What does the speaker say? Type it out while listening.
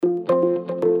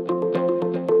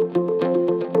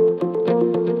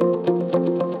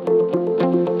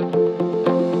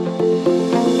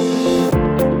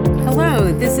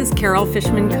Carol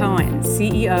Fishman Cohen,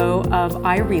 CEO of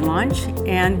iRelaunch,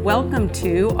 and welcome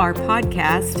to our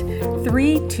podcast,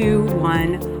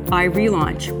 321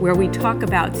 iRelaunch, where we talk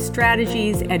about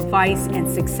strategies, advice, and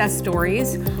success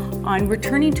stories on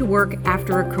returning to work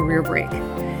after a career break.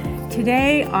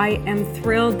 Today, I am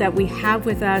thrilled that we have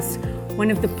with us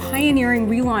one of the pioneering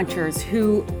relaunchers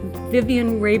who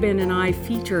Vivian Rabin and I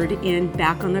featured in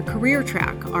Back on the Career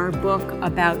Track, our book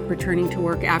about returning to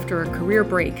work after a career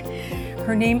break.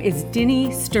 Her name is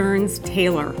Dini Stearns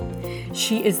Taylor.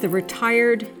 She is the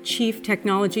retired Chief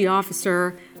Technology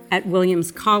Officer at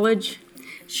Williams College.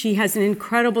 She has an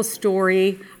incredible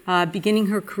story, beginning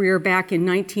her career back in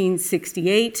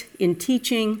 1968 in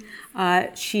teaching.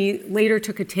 She later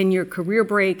took a 10-year career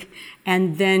break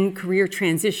and then career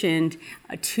transitioned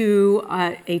to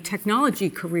a technology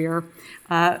career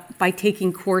by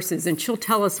taking courses. And she'll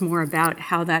tell us more about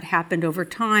how that happened over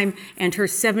time and her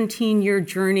 17-year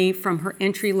journey from her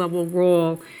entry-level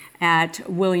role at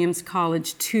Williams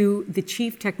College to the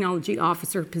Chief Technology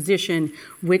Officer position,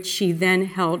 which she then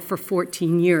held for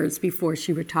 14 years before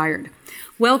she retired.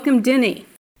 Welcome, Dini.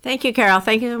 Thank you, Carol.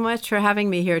 Thank you so much for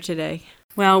having me here today.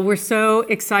 Well, we're so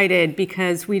excited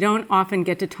because we don't often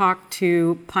get to talk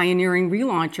to pioneering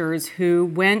relaunchers who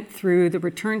went through the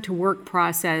return to work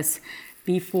process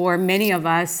before many of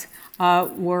us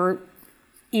were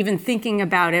even thinking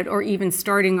about it or even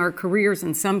starting our careers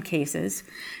in some cases.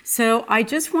 So I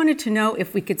just wanted to know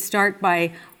if we could start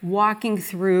by walking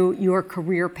through your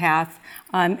career path,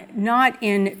 not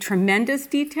in tremendous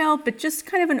detail, but just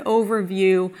kind of an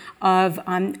overview of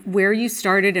where you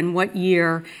started and what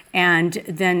year, and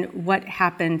then what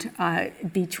happened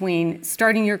between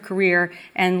starting your career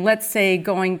and, let's say,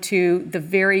 going to the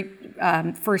very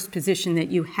first position that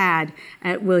you had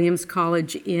at Williams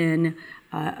College in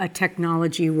a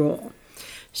technology role.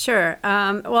 Sure.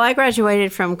 Well, I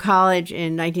graduated from college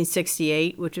in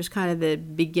 1968, which was kind of the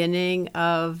beginning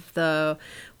of the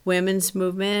women's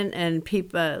movement, and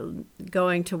people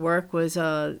going to work was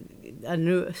a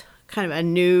new,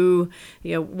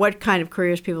 what kind of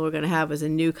careers people were going to have was a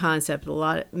new concept.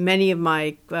 Many of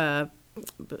my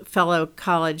fellow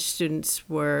college students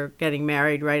were getting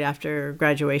married right after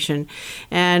graduation,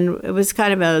 and it was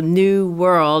kind of a new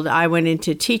world. I went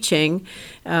into teaching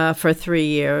for 3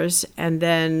 years, and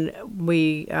then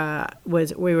we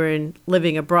were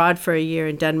living abroad for a year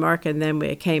in Denmark, and then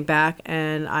we came back,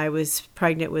 and I was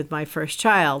pregnant with my first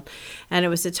child. And it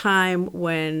was a time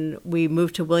when we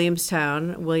moved to Williams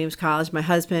College. My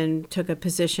husband took a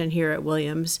position here at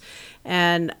Williams,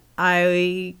 and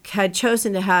I had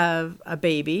chosen to have a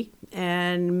baby,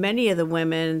 and many of the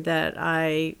women that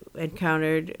I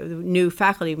encountered, new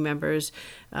faculty members,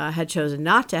 had chosen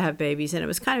not to have babies. And it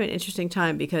was kind of an interesting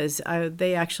time because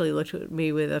they actually looked at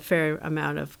me with a fair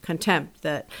amount of contempt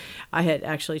that I had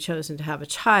actually chosen to have a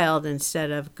child instead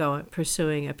of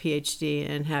pursuing a PhD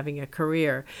and having a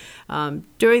career.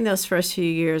 During those first few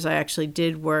years, I actually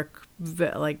did work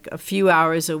like a few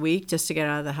hours a week just to get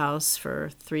out of the house for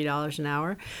 $3 an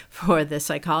hour for the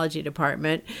psychology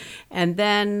department. And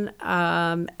then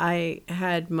I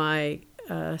had my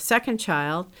second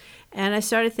child, and I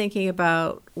started thinking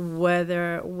about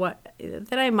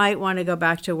that I might want to go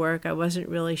back to work. I wasn't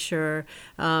really sure,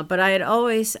 but I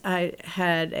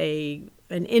had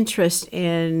an interest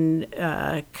in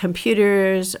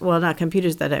computers,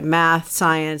 math,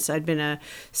 science. I'd been a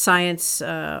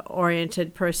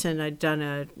science-oriented person. I'd done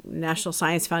a National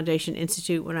Science Foundation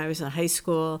Institute when I was in high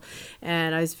school,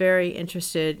 and I was very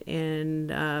interested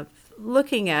in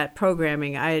looking at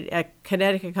programming. At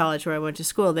Connecticut College, where I went to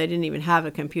school, they didn't even have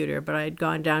a computer, but I had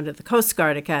gone down to the Coast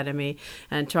Guard Academy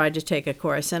and tried to take a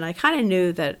course, and I kind of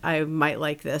knew that I might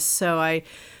like this. So I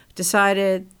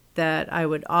decided that I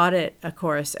would audit a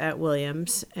course at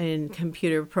Williams in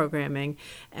computer programming,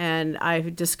 and I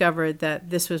discovered that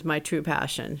this was my true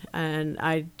passion, and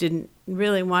I didn't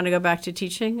really want to go back to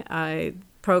teaching.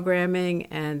 Programming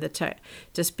and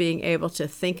just being able to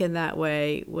think in that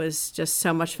way was just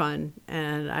so much fun,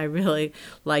 and I really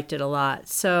liked it a lot.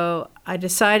 So I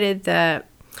decided that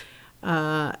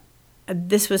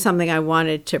this was something I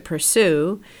wanted to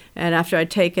pursue. And after I'd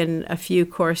taken a few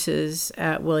courses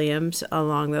at Williams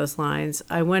along those lines,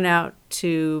 I went out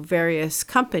to various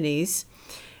companies.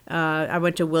 I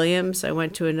went to Williams. I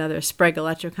went to another Sprague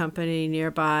Electric company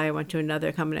nearby. I went to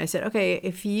another company. I said, okay,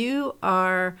 if you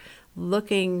are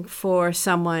looking for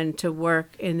someone to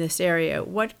work in this area,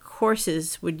 what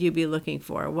courses would you be looking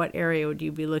for? What area would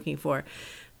you be looking for?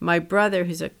 my brother,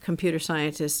 who's a computer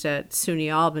scientist at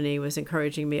SUNY Albany, was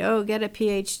encouraging me, oh, get a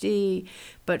PhD.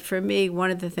 But for me,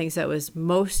 one of the things that was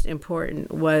most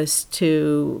important was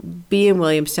to be in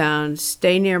Williamstown,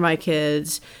 stay near my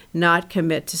kids, not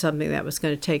commit to something that was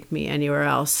going to take me anywhere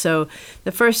else. So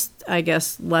the first, I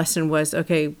guess, lesson was,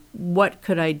 okay, what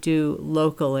could I do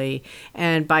locally?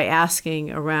 And by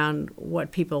asking around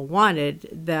what people wanted,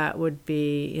 that would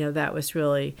be, that was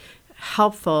really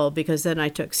helpful, because then I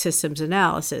took systems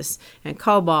analysis and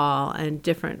COBOL and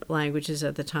different languages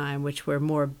at the time, which were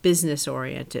more business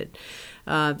oriented.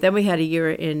 Then we had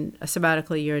a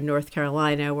sabbatical year in North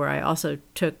Carolina, where I also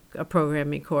took a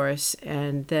programming course,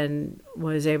 and then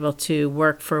was able to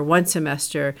work for one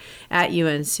semester at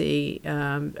UNC,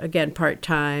 again,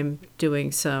 part-time,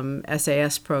 doing some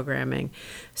SAS programming.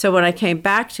 So when I came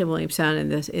back to Williamstown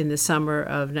in the summer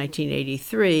of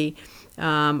 1983,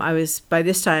 by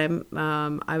this time,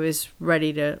 I was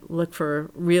ready to look for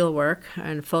real work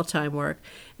and full-time work.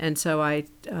 And so I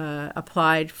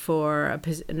applied for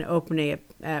an opening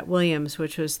at Williams,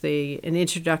 which was an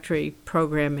introductory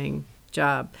programming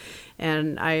job.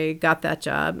 And I got that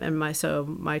job. And my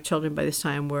children by this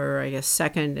time were, I guess,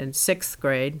 2nd and 6th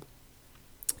grade.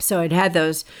 So I'd had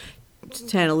those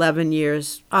 10, 11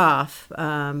 years off,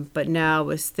 but now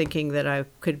was thinking that I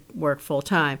could work full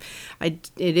time. We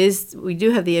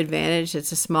do have the advantage.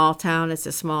 It's a small town, it's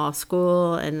a small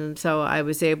school, and so I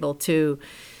was able to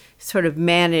sort of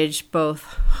manage both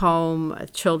home,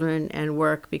 children, and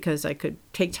work, because I could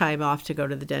take time off to go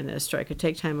to the dentist, or I could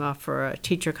take time off for a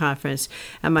teacher conference.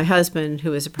 And my husband,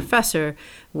 who is a professor,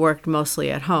 worked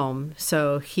mostly at home,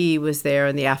 so he was there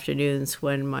in the afternoons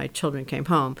when my children came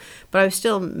home. But I was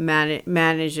still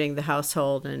managing the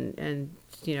household and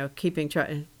taking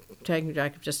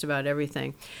track of just about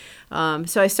everything.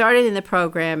 So I started in the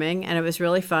programming, and it was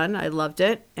really fun. I loved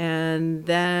it. And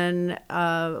then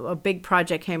a big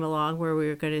project came along where we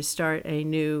were going to start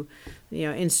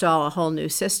install a whole new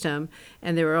system.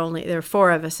 And there were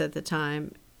 4 of us at the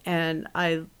time. And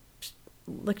I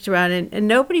looked around, and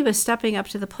nobody was stepping up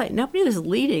to the plate. Nobody was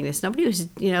leading this. Nobody was,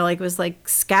 was like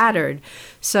scattered.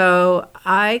 So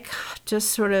I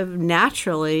just sort of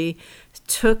naturally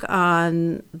took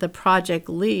on the project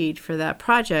lead for that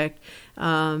project,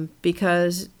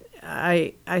 because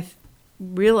I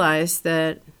realized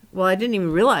that, well, I didn't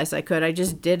even realize I could. I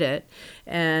just did it.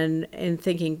 And in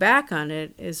thinking back on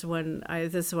it this is when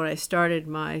I started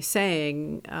my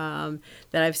saying that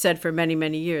I've said for many,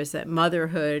 many years, that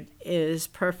motherhood is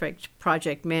perfect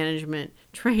project management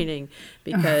training,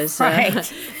 because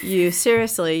right.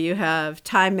 You have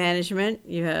time management,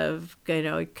 you have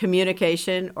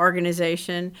communication,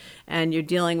 organization, and you're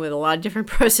dealing with a lot of different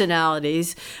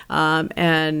personalities.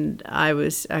 And I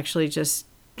was actually just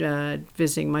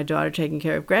visiting my daughter, taking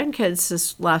care of grandkids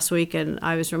this last week, and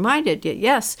I was reminded,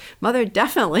 yes, mother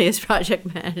definitely is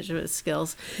project management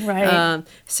skills. Right.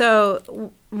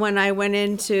 So when I went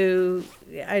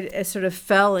I sort of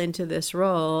fell into this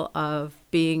role of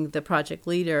being the project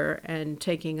leader and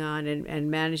taking on and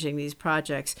managing these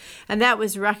projects, and that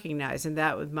was recognized, and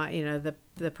that was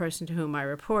the person to whom I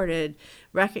reported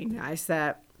recognized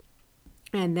that.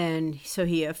 And then, so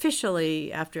he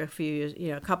officially, after a few years,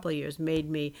 a couple of years, made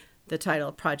me the title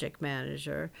of project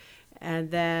manager.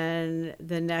 And then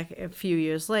a few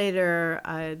years later,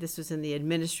 this was in the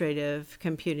administrative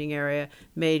computing area,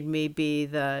 made me be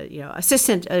the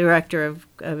assistant director of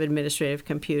administrative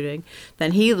computing.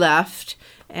 Then he left,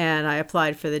 and I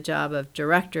applied for the job of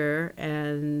director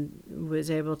and was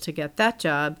able to get that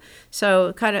job.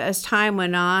 So kind of as time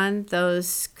went on,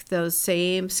 those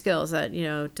same skills, that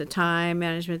the time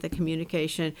management, the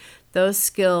communication, those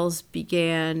skills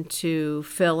began to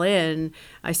fill in.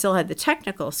 I still had the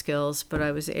technical skills, but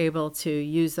I was able to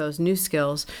use those new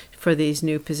skills for these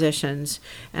new positions.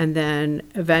 And then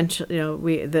eventually,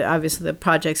 obviously the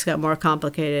projects got more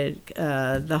complicated.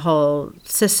 The whole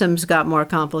systems got more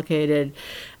complicated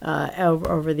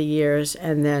over the years.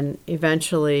 And then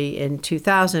eventually in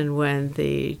 2000, when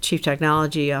the chief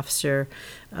technology officer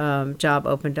job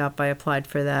opened up, I applied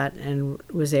for that and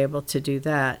was able to do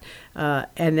that.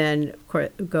 And then, of course,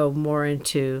 go more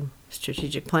into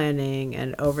strategic planning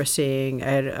and overseeing.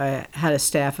 I had a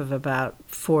staff of about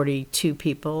 42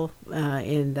 people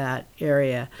in that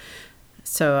area.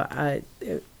 So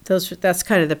that's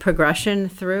kind of the progression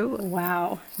through.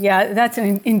 Wow. Yeah, that's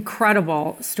an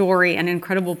incredible story and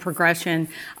incredible progression.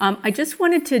 I just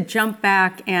wanted to jump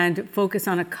back and focus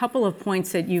on a couple of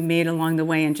points that you made along the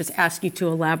way and just ask you to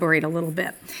elaborate a little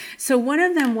bit. So one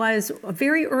of them was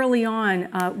very early on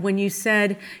when you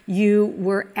said you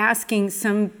were asking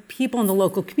some people in the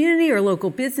local community or local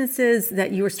businesses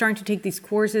that you were starting to take these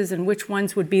courses and which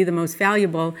ones would be the most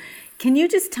valuable. Can you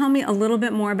just tell me a little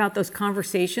bit more about those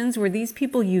conversations? Were these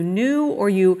people you knew,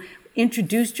 or you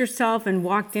introduced yourself and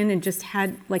walked in and just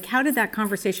had, like, how did that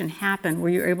conversation happen? Were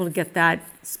you able to get that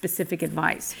specific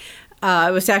advice?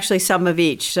 It was actually some of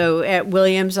each. So at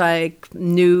Williams, I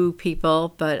knew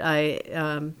people, but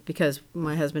because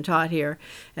my husband taught here,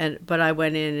 but I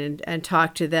went in and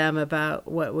talked to them about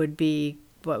what would be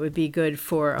good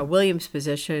for a Williams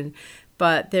position.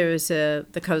 But there was the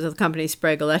company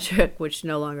Sprague Electric, which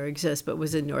no longer exists, but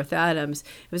was in North Adams.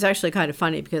 It was actually kind of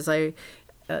funny because I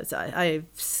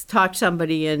talked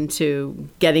somebody into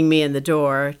getting me in the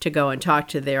door to go and talk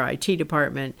to their IT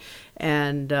department,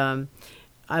 and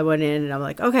I went in and I'm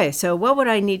like, okay, so what would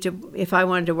I need to if I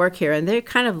wanted to work here? And they're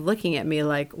kind of looking at me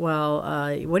like, well,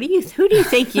 who do you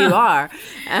think you are?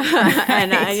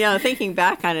 And thinking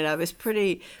back on it, I was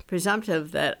pretty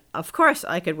presumptive that of course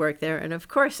I could work there, and of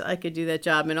course I could do that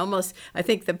job. And almost, I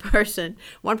think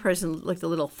one person looked a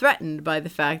little threatened by the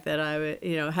fact that I,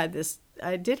 had this.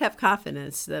 I did have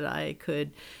confidence that I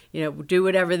could, do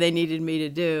whatever they needed me to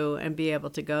do and be able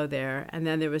to go there. And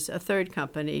then there was a third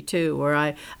company too, where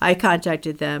I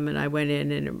contacted them and I went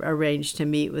in and arranged to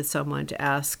meet with someone to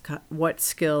ask what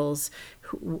skills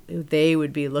they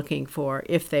would be looking for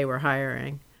if they were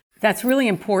hiring. That's really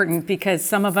important because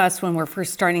some of us, when we're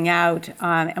first starting out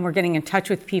and we're getting in touch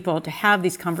with people to have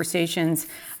these conversations,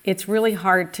 it's really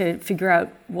hard to figure out,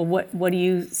 well, what do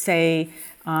you say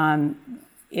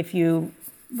if you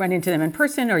run into them in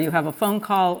person or you have a phone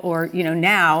call, or,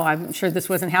 now, I'm sure this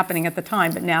wasn't happening at the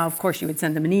time, but now, of course, you would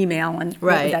send them an email and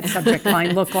what would that subject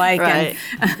line look like? Right,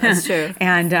 that's true.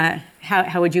 And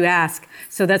how would you ask?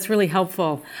 So that's really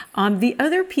helpful. The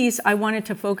other piece I wanted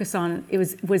to focus on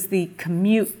was the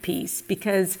commute piece,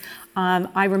 because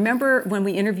I remember when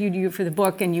we interviewed you for the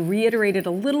book and you reiterated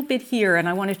a little bit here, and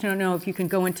I wanted to know if you can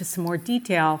go into some more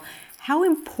detail, how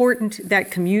important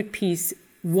that commute piece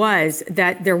was,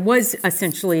 that there was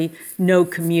essentially no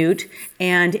commute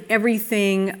and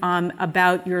everything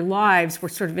about your lives were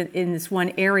sort of in this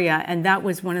one area, and that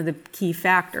was one of the key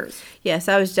factors. Yes,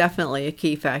 that was definitely a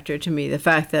key factor to me, the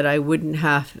fact that I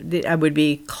would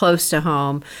be close to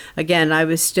home. Again, I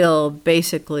was still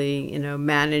basically,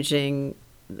 managing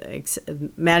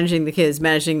the kids,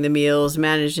 managing the meals,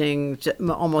 managing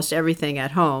almost everything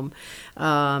at home.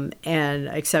 And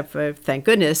except for, thank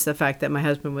goodness, the fact that my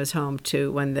husband was home too.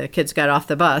 When the kids got off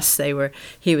the bus,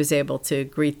 he was able to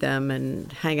greet them and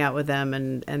hang out with them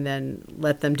and then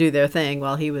let them do their thing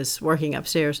while he was working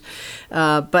upstairs.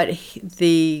 But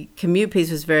the commute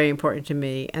piece was very important to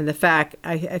me. And the fact,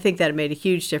 I think that it made a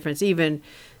huge difference. Even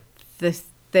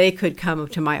they could come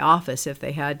to my office if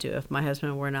they had to. If my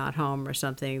husband were not home or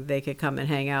something, they could come and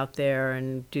hang out there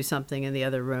and do something in the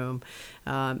other room.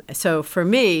 So for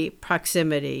me,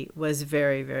 proximity was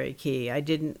very, very key. I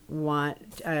didn't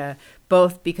want,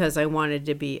 both because I wanted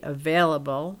to be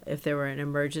available if there were an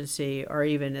emergency or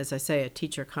even, as I say, a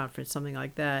teacher conference, something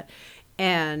like that.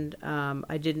 And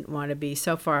I didn't want to be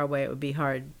so far away it would be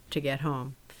hard to get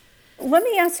home. Let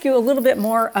me ask you a little bit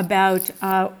more about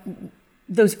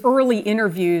those early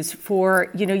interviews for,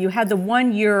 you had the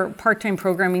 1-year part-time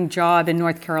programming job in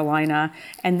North Carolina,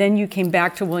 and then you came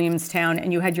back to Williamstown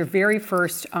and you had your very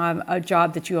first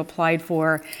job that you applied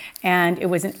for, and it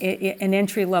was an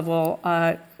entry-level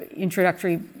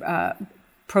introductory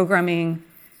programming.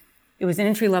 It was an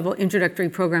entry-level introductory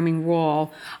programming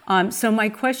role. So my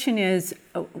question is,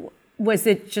 was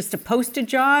it just a posted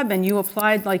job and you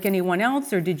applied like anyone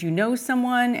else, or did you know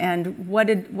someone, and what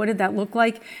did that look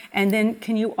like? And then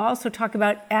can you also talk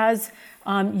about, as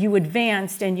you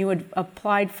advanced and you had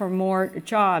applied for more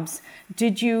jobs,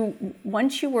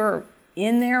 once you were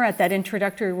in there at that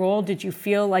introductory role, did you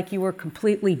feel like you were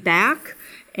completely back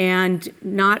and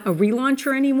not a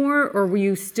relauncher anymore, or were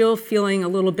you still feeling a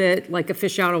little bit like a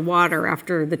fish out of water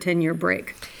after the 10-year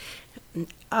break?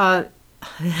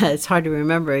 It's hard to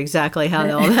remember exactly how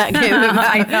all that came about.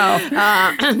 I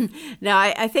know. No,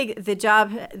 I think the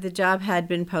job had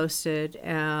been posted,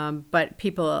 but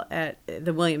people at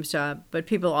the Williams job, but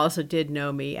people also did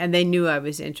know me, and they knew I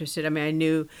was interested. I mean, I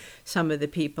knew some of the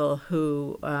people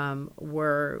who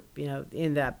were,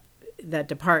 in that that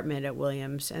department at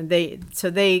Williams, and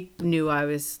they knew I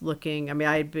was looking. I mean,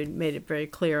 I had made it very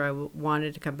clear I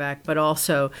wanted to come back, but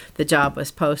also the job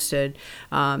was posted.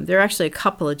 There are actually a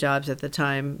couple of jobs at the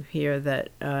time here that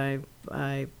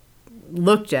I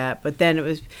looked at, but then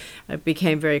it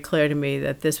became very clear to me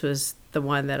that this was the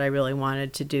one that I really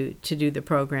wanted to do the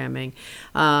programming.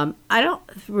 I don't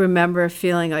remember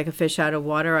feeling like a fish out of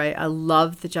water. I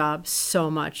loved the job so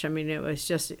much. I mean, it was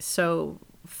just so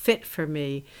fit for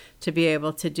me to be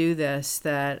able to do this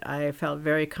that I felt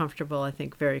very comfortable, I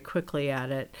think, very quickly at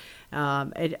it.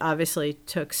 It obviously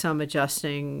took some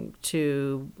adjusting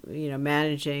to,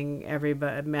 managing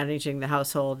everybody, managing the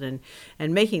household and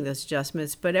making those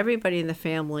adjustments. But everybody in the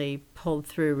family pulled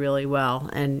through really well.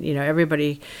 And,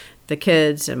 everybody, the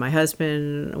kids and my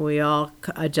husband, we all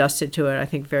adjusted to it, I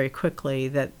think, very quickly,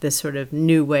 that this sort of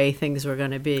new way things were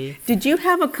going to be. Did you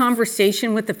have a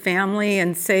conversation with the family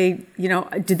and say,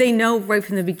 did they know right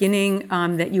from the beginning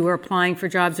that you were applying for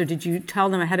jobs, or did you tell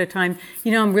them ahead of time,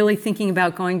 I'm really thinking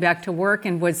about going back to work?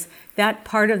 And was that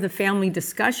part of the family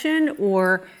discussion,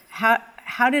 or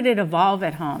how did it evolve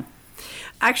at home?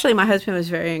 Actually, my husband was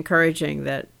very encouraging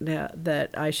that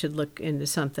I should look into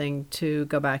something to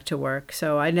go back to work.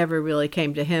 So I never really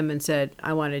came to him and said,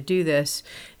 I want to do this.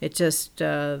 It just,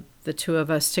 the two of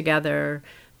us together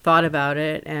thought about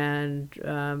it, and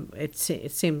it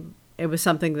seemed it was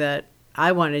something that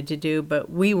I wanted to do,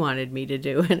 but we wanted me to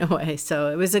do in a way. So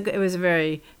it was a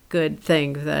very good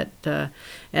thing that,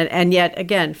 and yet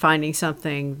again, finding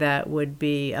something that would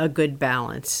be a good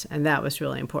balance. And that was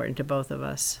really important to both of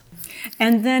us.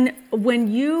 And then when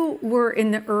you were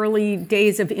in the early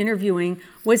days of interviewing,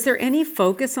 was there any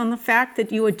focus on the fact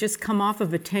that you had just come off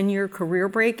of a 10-year career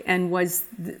break? And was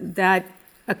that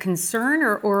a concern,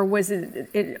 or was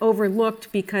it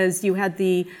overlooked because you had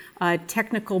the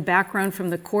technical background from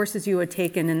the courses you had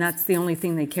taken, and that's the only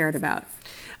thing they cared about?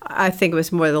 I think it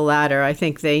was more the latter. I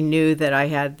think they knew that I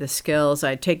had the skills.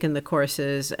 I'd taken the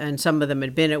courses, and some of them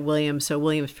had been at Williams, so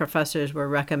Williams professors were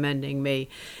recommending me,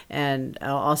 and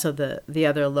also the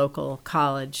other local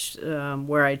college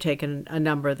where I'd taken a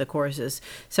number of the courses.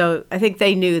 So I think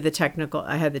they knew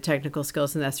I had the technical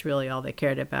skills, and that's really all they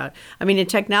cared about. I mean, in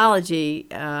technology,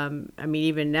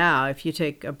 even now, if you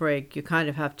take a break, you kind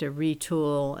of have to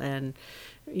retool and,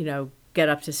 get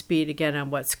up to speed again on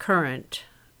what's current.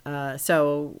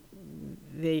 So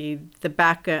the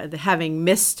having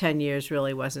missed 10 years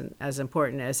really wasn't as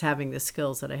important as having the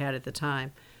skills that I had at the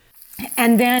time.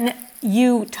 And then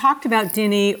you talked about,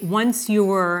 Denny, once you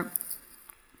were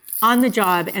on the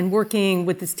job and working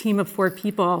with this team of 4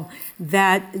 people,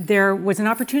 that there was an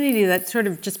opportunity that sort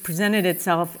of just presented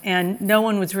itself and no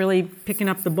one was really picking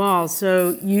up the ball.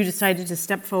 So you decided to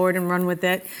step forward and run with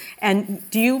it. And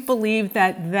do you believe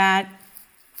that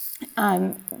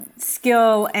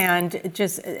skill and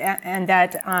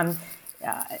that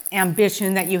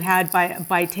ambition that you had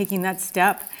by taking that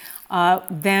step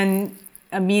then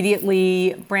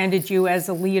immediately branded you as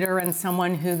a leader and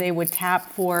someone who they would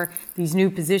tap for these new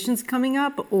positions coming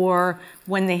up? Or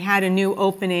when they had a new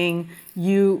opening,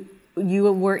 you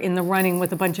were in the running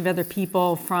with a bunch of other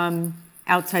people from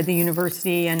outside the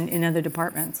university and in other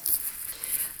departments?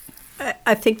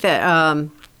 I think that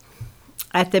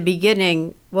at the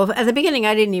beginning,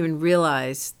 I didn't even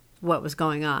realize what was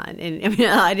going on. And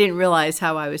I didn't realize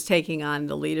how I was taking on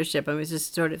the leadership. It was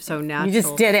just sort of so natural. You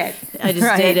just did it. I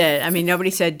just did it.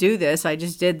 Nobody said do this. I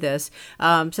just did this.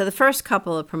 So the first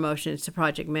couple of promotions to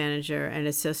project manager and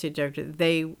associate director,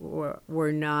 they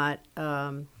were not.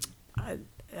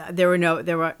 There were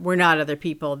not other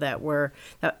people that were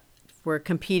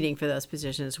competing for those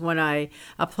positions. When I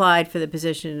applied for the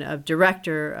position of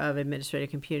director of administrative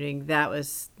computing, they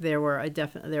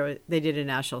did a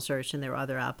national search and there were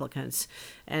other applicants.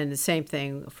 And the same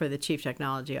thing for the chief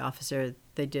technology officer,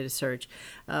 they did a search.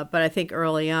 But I think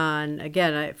early on,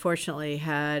 again, I fortunately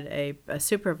had a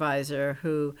supervisor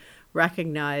who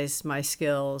recognized my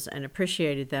skills and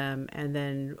appreciated them, and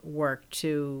then worked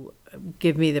to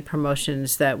give me the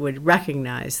promotions that would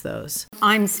recognize those.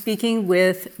 I'm speaking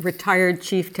with retired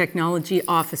Chief Technology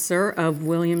Officer of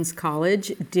Williams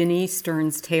College, Denny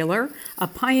Stearns Taylor, a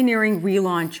pioneering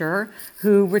relauncher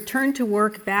who returned to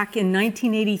work back in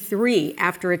 1983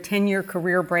 after a 10-year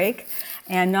career break.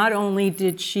 And not only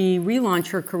did she relaunch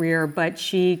her career, but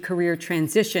she career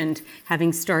transitioned,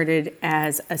 having started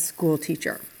as a school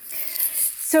teacher.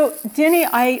 So, Denny,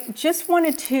 I just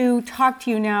wanted to talk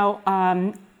to you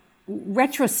now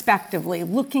retrospectively,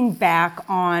 looking back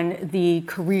on the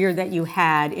career that you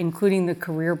had, including the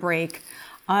career break.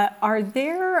 Are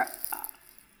there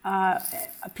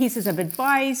pieces of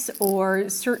advice or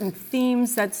certain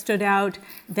themes that stood out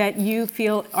that you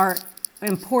feel are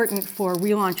important for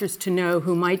relaunchers to know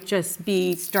who might just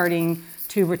be starting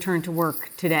to return to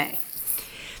work today?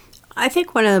 I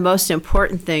think one of the most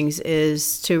important things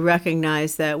is to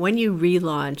recognize that when you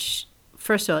relaunch,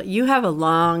 first of all, you have a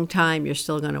long time you're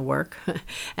still going to work.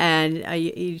 And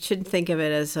you shouldn't think of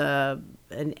it as a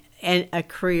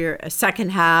career, a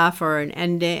second half or an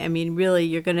ending. I mean, really,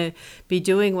 you're going to be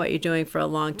doing what you're doing for a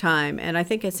long time. And I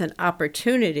think it's an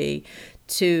opportunity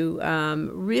to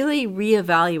really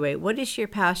reevaluate what is your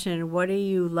passion, what do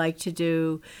you like to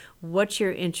do, what's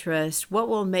your interest, what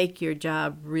will make your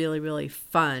job really, really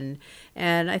fun.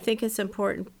 And I think it's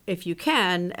important, if you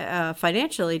can,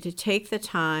 financially, to take the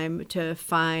time to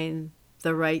find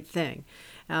the right thing.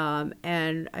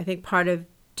 And I think part of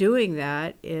doing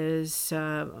that is,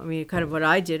 kind of what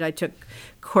I did. I took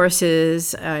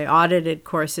courses, I audited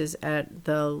courses at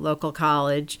the local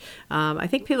college. I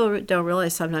think people don't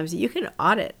realize sometimes that you can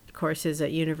audit courses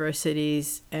at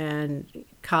universities and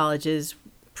colleges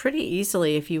pretty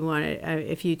easily if you want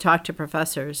to, if you talk to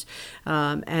professors,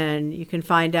 and you can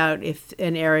find out if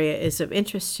an area is of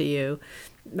interest to you.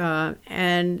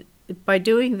 And by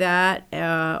doing that,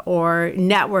 or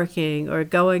networking or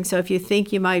going, so if you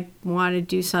think you might want to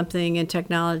do something in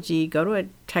technology, go to a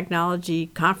technology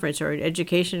conference or an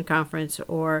education conference,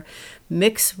 or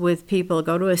mix with people,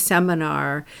 go to a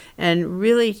seminar, and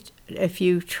really, if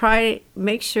you try,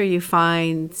 make sure you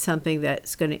find something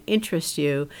that's going to interest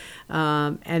you,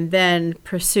 and then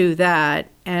pursue that.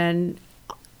 And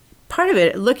part of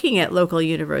it, looking at local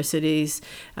universities,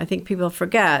 I think people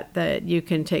forget that you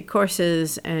can take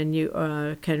courses and you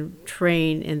can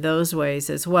train in those ways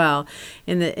as well.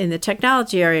 In the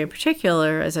technology area in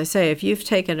particular, as I say, if you've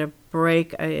taken a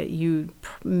break, you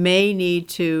may need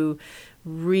to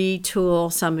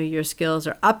retool some of your skills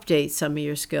or update some of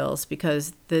your skills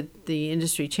because the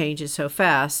industry changes so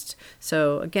fast.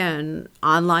 So again,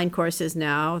 online courses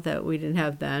now that we didn't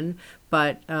have then,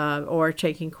 but or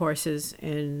taking courses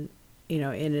in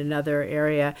another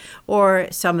area, or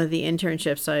some of the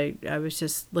internships. I was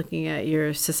just looking at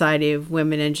your Society of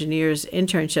Women Engineers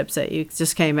internships that you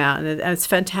just came out, and it's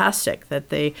fantastic that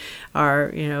they are,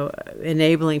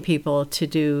 enabling people to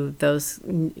do those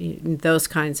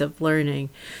kinds of learning.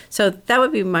 So that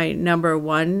would be my number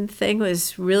one thing,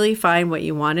 was really find what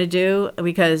you want to do,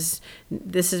 because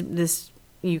this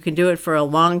you can do it for a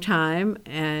long time,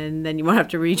 and then you won't have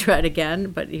to retry it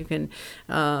again, but you can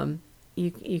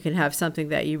you can have something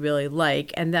that you really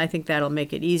like, and I think that'll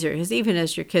make it easier, because even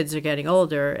as your kids are getting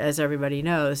older, as everybody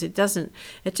knows, it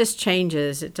just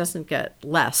changes. It doesn't get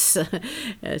less.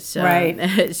 It's right.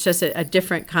 It's just a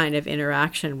different kind of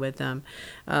interaction with them.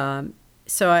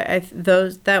 So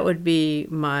that would be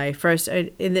my first.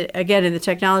 In the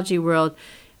technology world,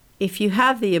 if you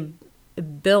have the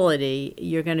ability,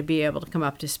 you're going to be able to come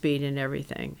up to speed in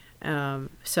everything.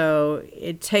 So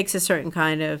it takes a certain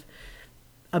kind of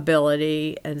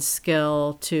ability and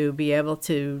skill to be able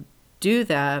to do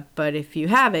that, but if you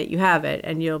have it, you have it,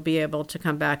 and you'll be able to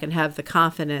come back and have the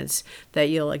confidence that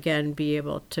you'll again be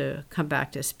able to come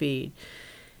back to speed.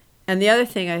 And the other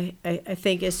thing I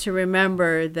think is to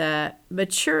remember that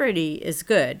maturity is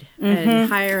good, and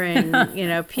hiring,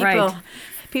 people right.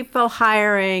 people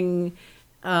hiring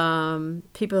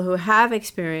people who have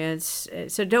experience.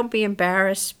 So don't be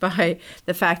embarrassed by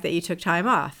the fact that you took time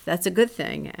off. That's a good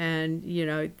thing. And,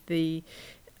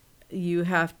 you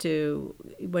have to,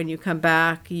 when you come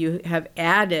back, you have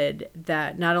added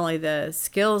that not only the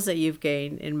skills that you've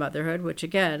gained in motherhood, which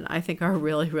again, I think are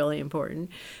really, really important,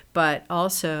 but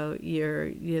also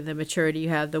the maturity you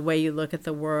have, the way you look at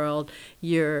the world,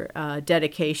 your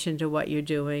dedication to what you're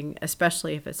doing,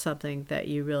 especially if it's something that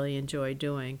you really enjoy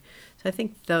doing. So I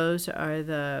think those are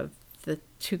the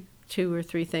two or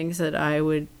three things that I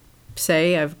would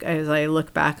say as I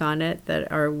look back on it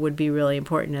that would be really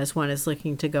important as one is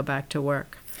looking to go back to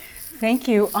work. Thank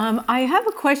you. I have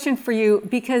a question for you,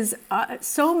 because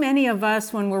so many of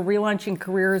us, when we're relaunching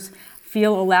careers,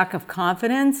 feel a lack of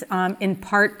confidence, in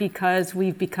part because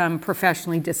we've become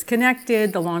professionally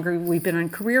disconnected the longer we've been on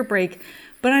career break.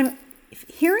 But I'm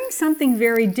hearing something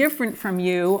very different from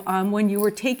you when you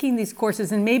were taking these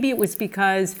courses, and maybe it was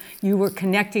because you were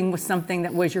connecting with something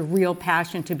that was your real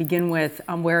passion to begin with,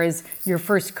 whereas your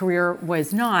first career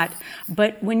was not.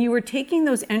 But when you were taking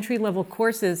those entry-level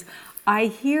courses, I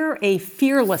hear a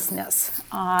fearlessness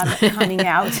coming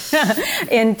out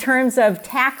in terms of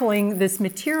tackling this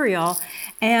material.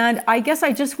 And I guess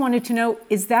I just wanted to know,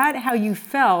 is that how you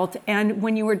felt? And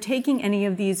when you were taking any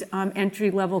of these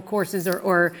entry-level courses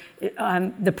or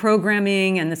the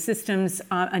programming and the systems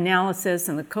analysis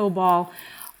and the COBOL,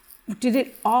 did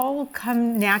it all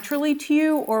come naturally to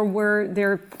you, or were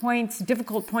there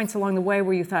difficult points along the way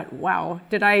where you thought, wow,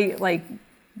 did I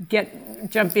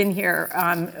jump in here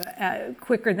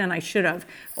quicker than I should have?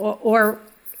 Or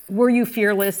were you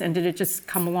fearless and did it just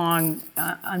come along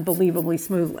unbelievably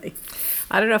smoothly?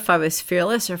 I don't know if I was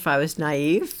fearless or if I was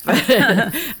naive,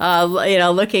 but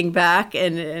looking back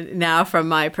and now from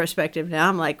my perspective now,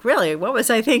 I'm like, really, what was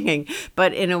I thinking?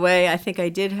 But in a way, I think I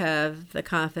did have the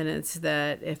confidence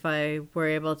that if I were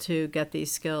able to get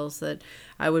these skills, that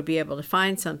I would be able to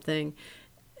find something.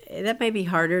 That may be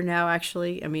harder now,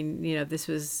 actually. I mean,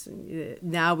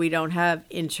 now we don't have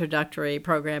introductory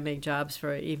programming jobs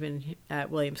for even at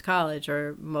Williams College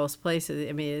or most places.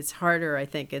 I mean, it's harder, I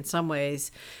think, in some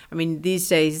ways. I mean, these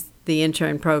days, the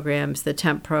intern programs, the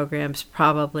temp programs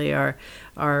probably are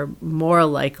more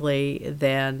likely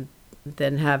than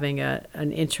having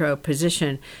an intro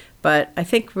position. But I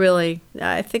think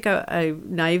I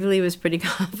naively was pretty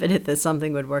confident that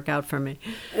something would work out for me.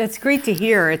 That's great to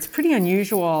hear. It's pretty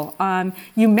unusual.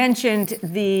 You mentioned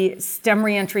the STEM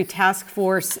Reentry Task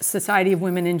Force Society of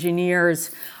Women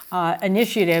Engineers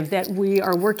initiative that we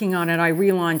are working on at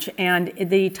iRelaunch, and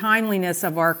the timeliness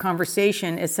of our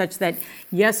conversation is such that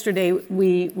yesterday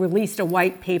we released a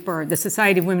white paper. The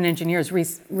Society of Women Engineers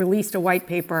released a white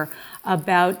paper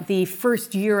about the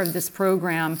first year of this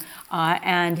program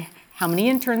and how many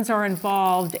interns are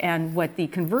involved and what the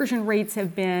conversion rates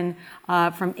have been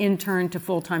from intern to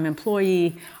full-time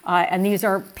employee. And these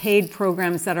are paid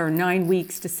programs that are 9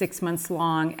 weeks to 6 months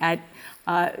long at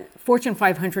Fortune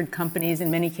 500 companies,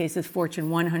 in many cases Fortune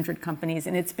 100 companies,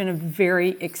 and it's been a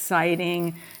very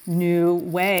exciting new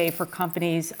way for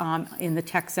companies in the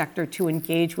tech sector to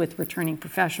engage with returning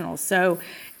professionals. So,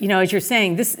 as you're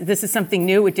saying, this is something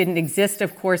new. It didn't exist,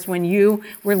 of course, when you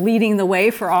were leading the way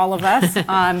for all of us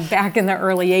back in the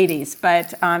early 80s,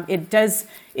 but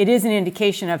it is an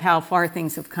indication of how far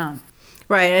things have come.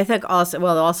 Right. I think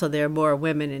also there are more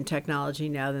women in technology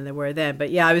now than there were then. But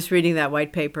yeah, I was reading that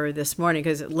white paper this morning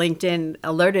because LinkedIn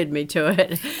alerted me to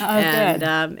it. Oh, and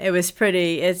good. It was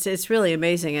it's really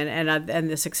amazing. And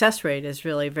the success rate is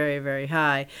really very, very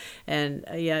high. And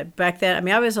yeah, back then, I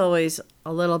mean, I was always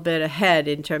a little bit ahead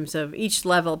in terms of each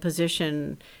level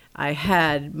position I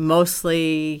had.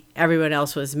 Mostly everyone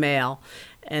else was male.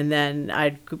 And then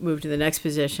I'd move to the next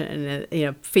position,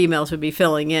 and females would be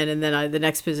filling in, and then the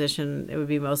next position it would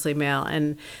be mostly male.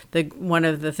 And one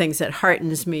of the things that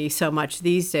heartens me so much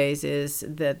these days is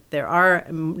that there are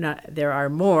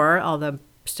more, although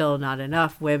still not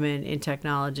enough, women in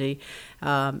technology,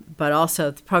 but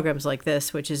also programs like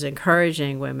this, which is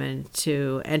encouraging women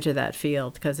to enter that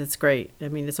field because it's great. I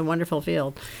mean, it's a wonderful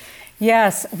field.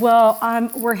 Yes. Well,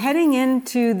 we're heading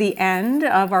into the end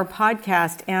of our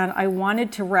podcast, and I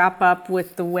wanted to wrap up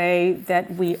with the way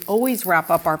that we always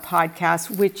wrap up our podcast,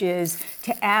 which is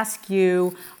to ask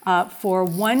you for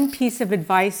one piece of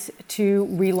advice to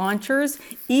relaunchers,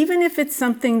 even if it's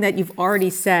something that you've already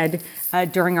said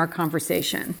during our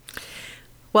conversation.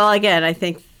 Well, again, I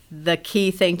think the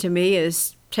key thing to me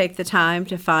is take the time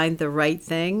to find the right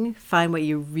thing, find what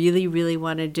you really, really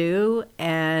want to do,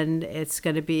 and you're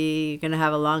going to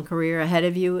have a long career ahead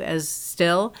of you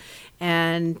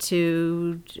and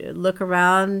to look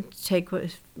around, take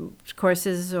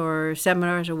courses or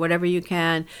seminars or whatever you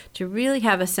can to really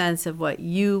have a sense of what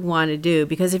you want to do.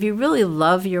 Because if you really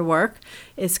love your work,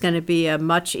 it's going to be a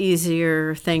much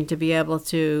easier thing to be able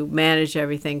to manage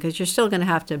everything, because you're still going to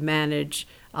have to manage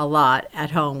a lot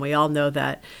at home. We all know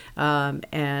that.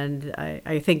 And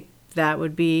I think that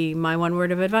would be my one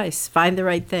word of advice. Find the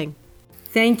right thing.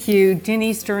 Thank you,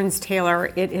 Denise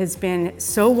Stearns-Taylor. It has been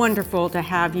so wonderful to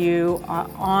have you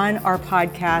on our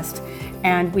podcast,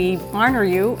 and we honor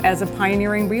you as a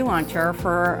pioneering relauncher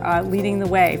for leading the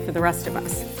way for the rest of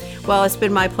us. Well, it's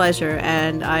been my pleasure,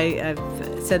 and I've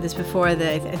said this before,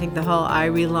 that I think the whole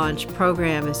iRelaunch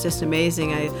program is just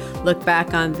amazing. I look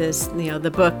back on this,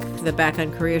 the book, the Back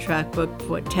on Career Track book,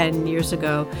 10 years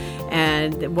ago,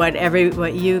 and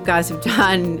what you guys have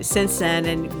done since then,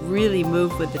 and really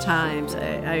moved with the times.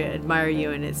 I admire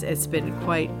you, and it's been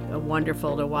quite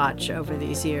wonderful to watch over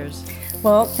these years.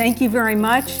 Well, thank you very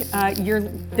much.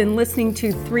 You've been listening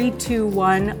to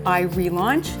 321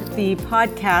 iRelaunch, the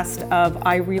podcast of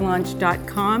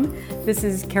iRelaunch.com. This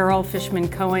is Carol Fishman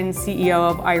Cohen, CEO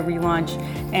of iRelaunch,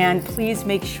 and please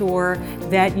make sure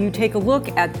that you take a look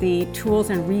at the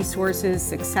tools and resources,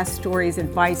 success stories,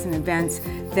 advice, and events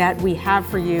that we have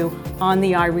for you on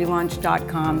the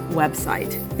iRelaunch.com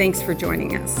website. Thanks for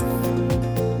joining us.